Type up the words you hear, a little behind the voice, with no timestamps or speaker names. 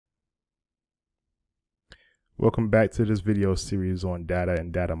Welcome back to this video series on data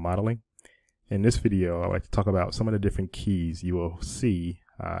and data modeling. In this video, I'd like to talk about some of the different keys you will see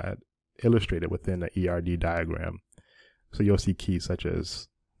illustrated within the ERD diagram. So you'll see keys such as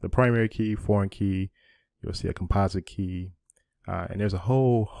the primary key, foreign key, you'll see a composite key, and there's a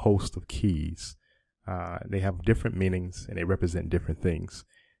whole host of keys. They have different meanings and they represent different things.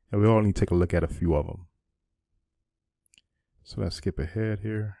 And we'll only take a look at a few of them. So let's skip ahead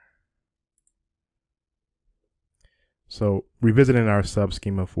here. So revisiting our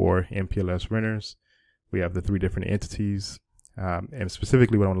sub-schema for MPLS renters, we have the three different entities. And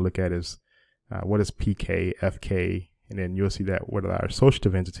specifically what I want to look at is what is PK, FK, and then you'll see that with our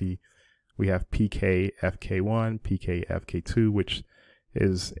associative entity, we have PK, FK1, PK, FK2, which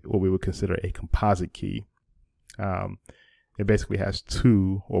is what we would consider a composite key. It basically has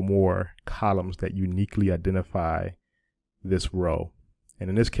two or more columns that uniquely identify this row. And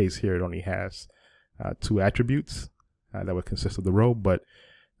in this case here, it only has two attributes that would consist of the row, but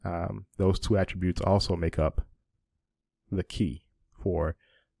those two attributes also make up the key for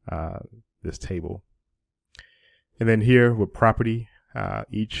this table. And then here with property,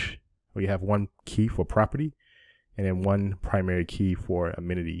 we have one key for property and then one primary key for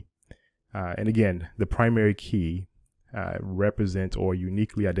amenity. And again, the primary key represents or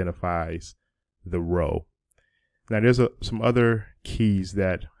uniquely identifies the row. Now there's some other keys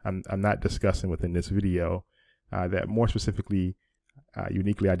that I'm not discussing within this video that more specifically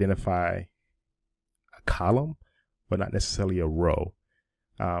uniquely identify a column, but not necessarily a row.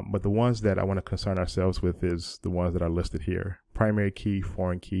 But the ones that I want to concern ourselves with is the ones that are listed here: primary key,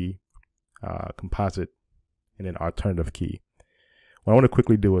 foreign key, composite, and then alternative key. What I want to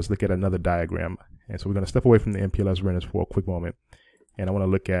quickly do is look at another diagram. And so we're going to step away from the MPLS renters for a quick moment. And I want to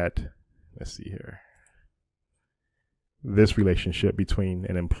look at, let's see here, this relationship between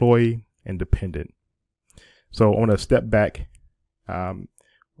an employee and dependent. So I want to step back.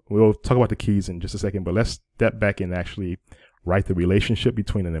 We'll talk about the keys in just a second, but let's step back and actually write the relationship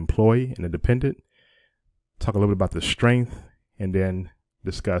between an employee and a dependent, talk a little bit about the strength, and then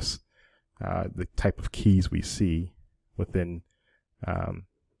discuss the type of keys we see within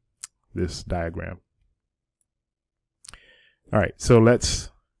this diagram. All right, so let's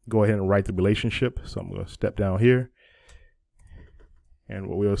go ahead and write the relationship. So I'm going to step down here. And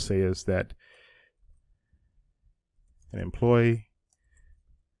what we'll say is that an employee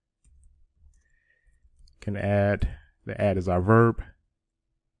can add, the add is our verb,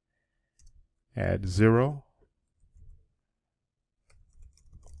 add 0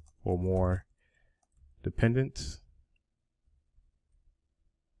 or more dependents.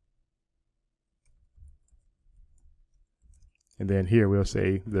 And then here we'll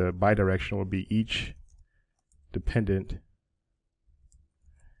say the bidirectional will be each dependent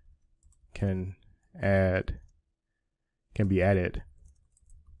can be added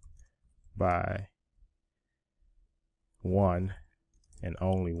by one and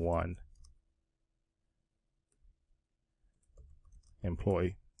only one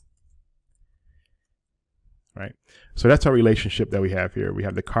employee. Right? So that's our relationship that we have here. We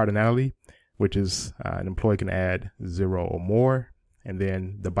have the cardinality, which is an employee can add 0 or more, and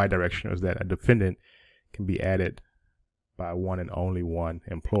then the bidirectional is that a dependent can be added by one and only one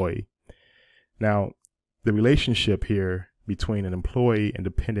employee. Now, the relationship here between an employee and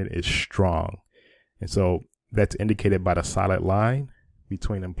dependent is strong. And so that's indicated by the solid line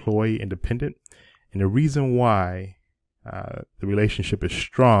between employee and dependent. And the reason why the relationship is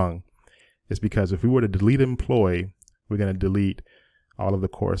strong is because if we were to delete an employee, we're going to delete all of the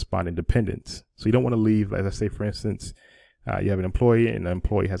corresponding dependents. So you don't want to leave, as I say, for instance, you have an employee and the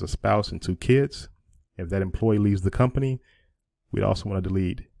employee has a spouse and 2 kids. If that employee leaves the company, we'd also want to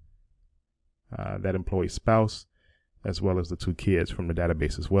delete that employee's spouse as well as the 2 kids from the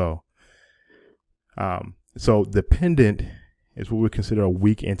database as well. So dependent is what we consider a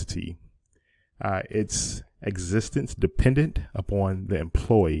weak entity. Its existence dependent upon the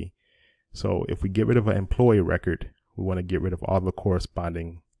employee. So if we get rid of an employee record, we want to get rid of all the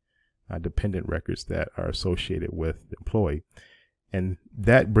corresponding dependent records that are associated with the employee. And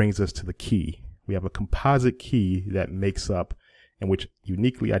that brings us to the key. We have a composite key that makes up and which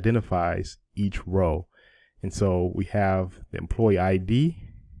uniquely identifies each row. And so we have the employee ID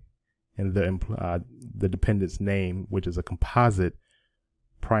and the dependent's name, which is a composite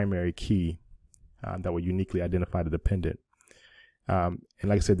primary key that will uniquely identify the dependent. And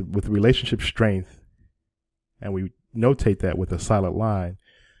like I said, with relationship strength, and we notate that with a solid line,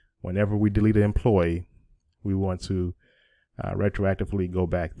 whenever we delete an employee, we want to retroactively go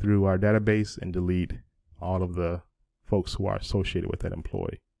back through our database and delete all of the folks who are associated with that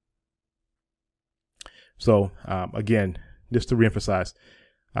employee. So again, just to reemphasize,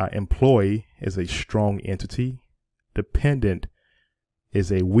 employee is a strong entity. Dependent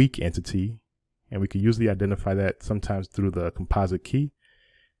is a weak entity. And we can usually identify that sometimes through the composite key.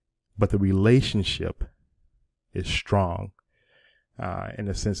 But the relationship is strong in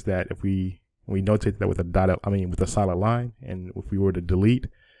the sense that if we notate that with a solid line, and if we were to delete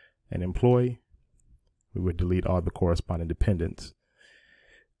an employee, we would delete all the corresponding dependents.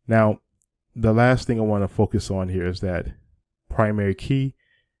 Now, the last thing I want to focus on here is that primary key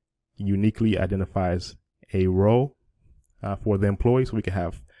uniquely identifies a row for the employee. So we can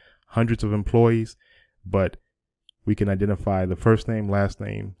have hundreds of employees, but we can identify the first name, last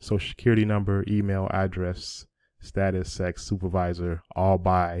name, social security number, email, address, status, sex, supervisor, all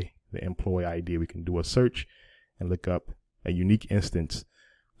by the employee ID. We can do a search and look up a unique instance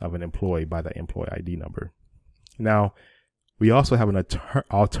of an employee by the employee ID number. Now, we also have an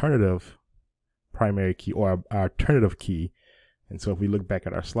alternative primary key, or alternative key. And so if we look back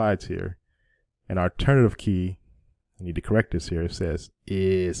at our slides here, an alternative key, I need to correct this here, it says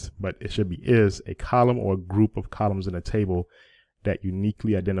is, but it should be is a column or a group of columns in a table that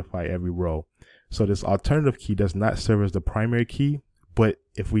uniquely identify every row. So this alternative key does not serve as the primary key, but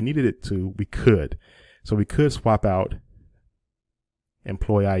if we needed it to, we could. So we could swap out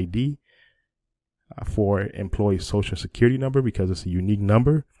employee ID for employee social security number, because it's a unique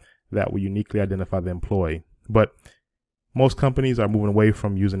number that will uniquely identify the employee. But most companies are moving away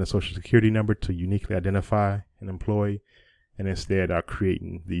from using a social security number to uniquely identify an employee, and instead are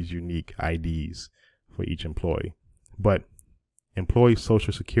creating these unique IDs for each employee. But employee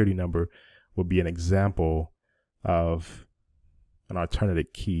social security number would be an example of an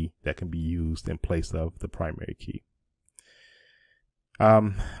alternative key that can be used in place of the primary key.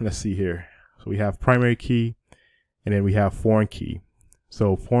 Let's see here. So we have primary key, and then we have foreign key.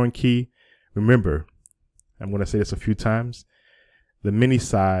 So foreign key, remember, I'm going to say this a few times. The many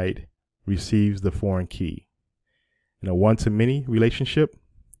side receives the foreign key. In a one-to-many relationship,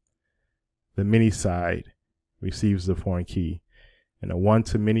 the many side receives the foreign key. In a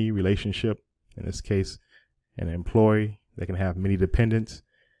one-to-many relationship, in this case, an employee that can have many dependents,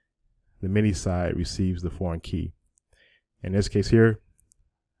 the many side receives the foreign key. In this case here,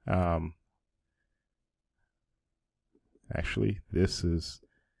 actually, this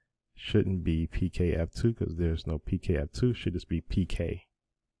shouldn't be PKF2 because there's no PKF2. Should just be PK.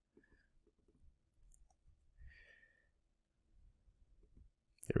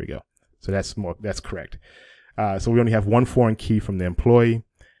 There we go. So that's correct. So we only have one foreign key from the employee.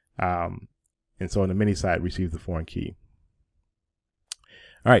 And so on the many side receives the foreign key.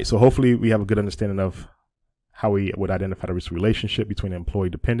 All right. So hopefully we have a good understanding of how we would identify the relationship between employee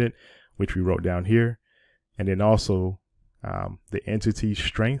dependent, which we wrote down here. And then also the entity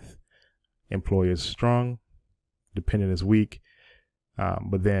strength. Employee is strong, dependent is weak,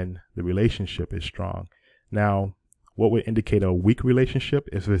 but then the relationship is strong. Now, what would indicate a weak relationship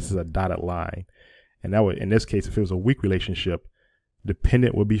if this is a dotted line? And that would, in this case, if it was a weak relationship,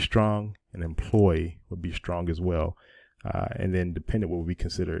 dependent would be strong and employee would be strong as well. And then dependent will be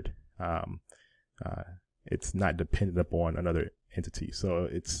considered, it's not dependent upon another entity. So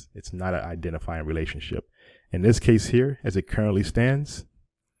it's not an identifying relationship. In this case here, as it currently stands,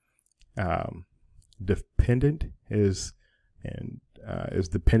 dependent is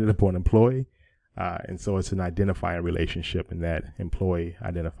dependent upon employee, and so it's an identifying relationship, and that employee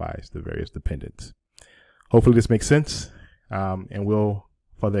identifies the various dependents. Hopefully this makes sense, and we'll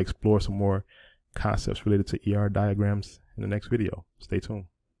further explore some more concepts related to ER diagrams in the next video. Stay tuned.